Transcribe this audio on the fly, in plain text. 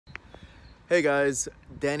Hey guys,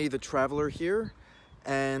 Danny the Traveler here,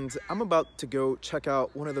 and I'm about to go check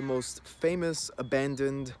out one of the most famous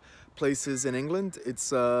abandoned places in England.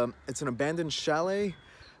 It's an abandoned chalet.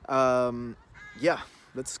 Yeah,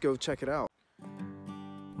 let's go check it out.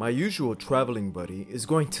 My usual traveling buddy is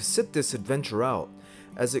going to sit this adventure out,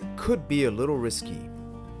 as it could be a little risky.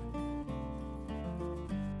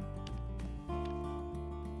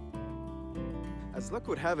 As luck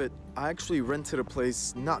would have it, I actually rented a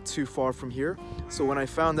place not too far from here. So when I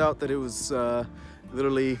found out that it was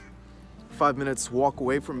literally 5 minutes walk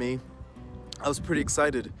away from me, I was pretty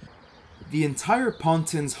excited. The entire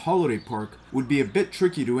Pontins holiday park would be a bit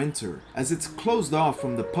tricky to enter, as it's closed off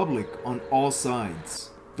from the public on all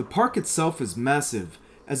sides. The park itself is massive,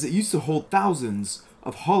 as it used to hold thousands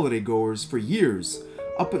of holiday goers for years,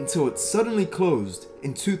 up until it suddenly closed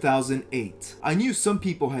in 2008. I knew some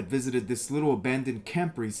people had visited this little abandoned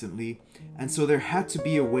camp recently, and so there had to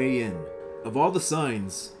be a way in. Of all the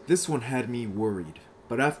signs, this one had me worried,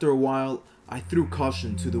 but after a while, I threw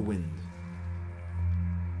caution to the wind.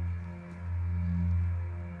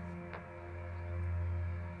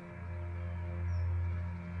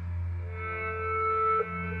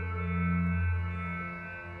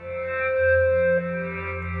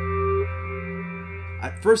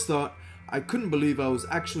 At first thought, I couldn't believe I was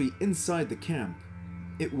actually inside the camp.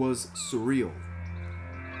 It was surreal.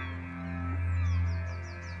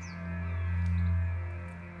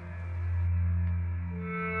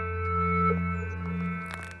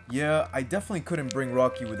 Yeah, I definitely couldn't bring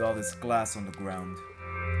Rocky with all this glass on the ground.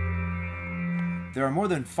 There are more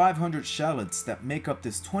than 500 chalets that make up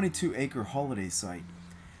this 22-acre holiday site,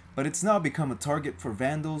 but it's now become a target for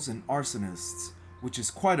vandals and arsonists, which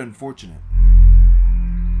is quite unfortunate.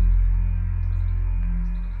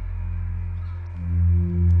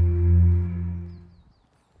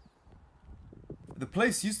 The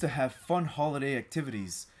place used to have fun holiday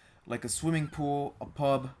activities, like a swimming pool, a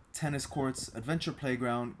pub, tennis courts, adventure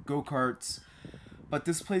playground, go-karts, but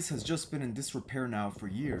this place has just been in disrepair now for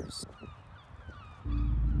years.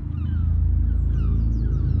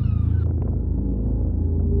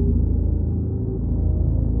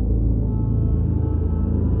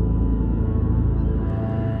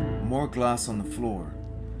 More glass on the floor.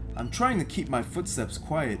 I'm trying to keep my footsteps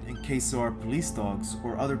quiet in case there are police dogs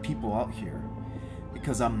or other people out here,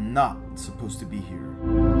 because I'm not supposed to be here.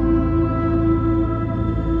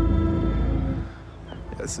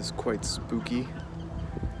 This is quite spooky.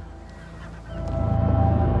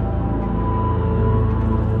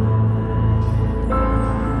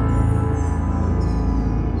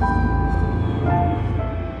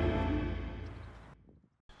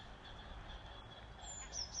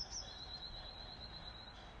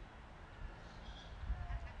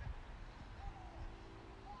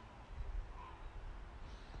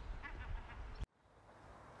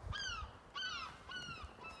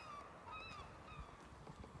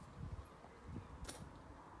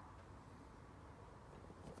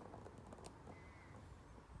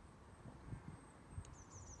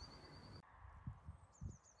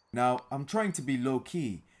 Now, I'm trying to be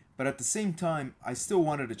low-key, but at the same time, I still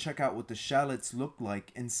wanted to check out what the chalets look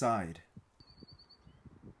like inside.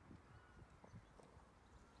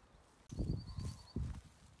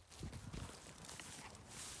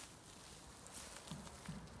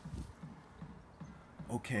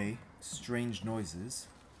 Okay, strange noises.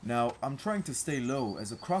 Now, I'm trying to stay low,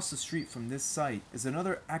 as across the street from this site is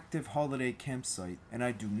another active holiday campsite, and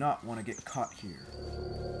I do not want to get caught here.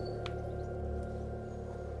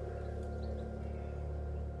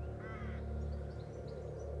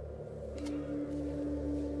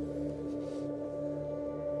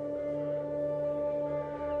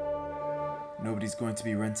 Nobody's going to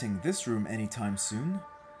be renting this room anytime soon.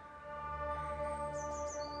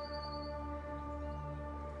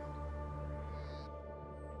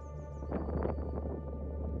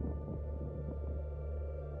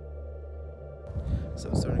 So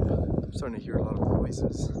I'm starting to hear a lot of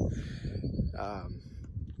noises.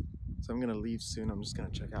 So I'm gonna leave soon. I'm just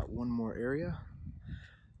gonna check out one more area,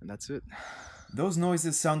 and that's it. Those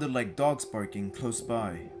noises sounded like dogs barking close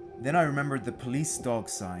by. Then I remembered the police dog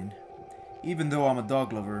sign. Even though I'm a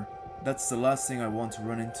dog lover, that's the last thing I want to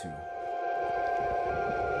run into.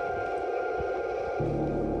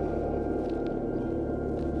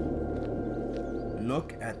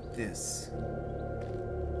 Look at this.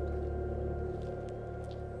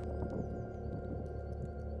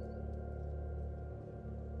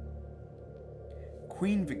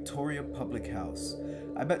 Queen Victoria Public House.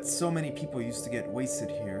 I bet so many people used to get wasted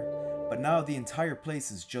here, but now the entire place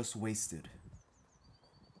is just wasted.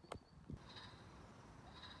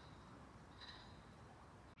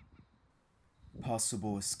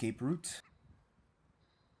 possible escape route.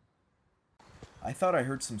 I thought I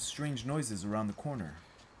heard some strange noises around the corner.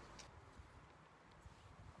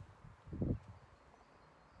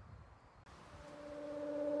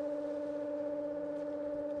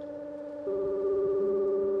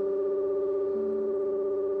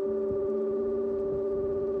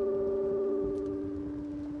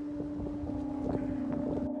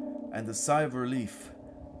 And a sigh of relief.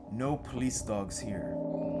 No police dogs here.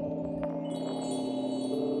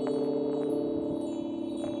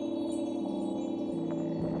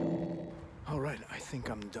 Alright, I think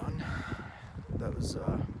I'm done. That was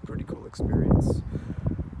a pretty cool experience.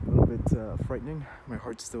 A little bit frightening. My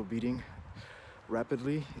heart's still beating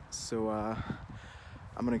rapidly, so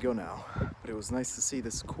I'm gonna go now. But it was nice to see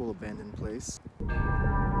this cool abandoned place.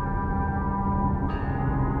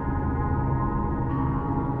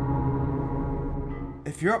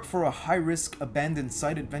 If you're up for a high-risk abandoned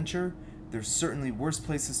site adventure, there's certainly worse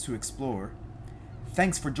places to explore.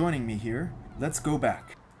 Thanks for joining me here. Let's go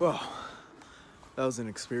back. Well, that was an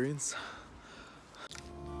experience.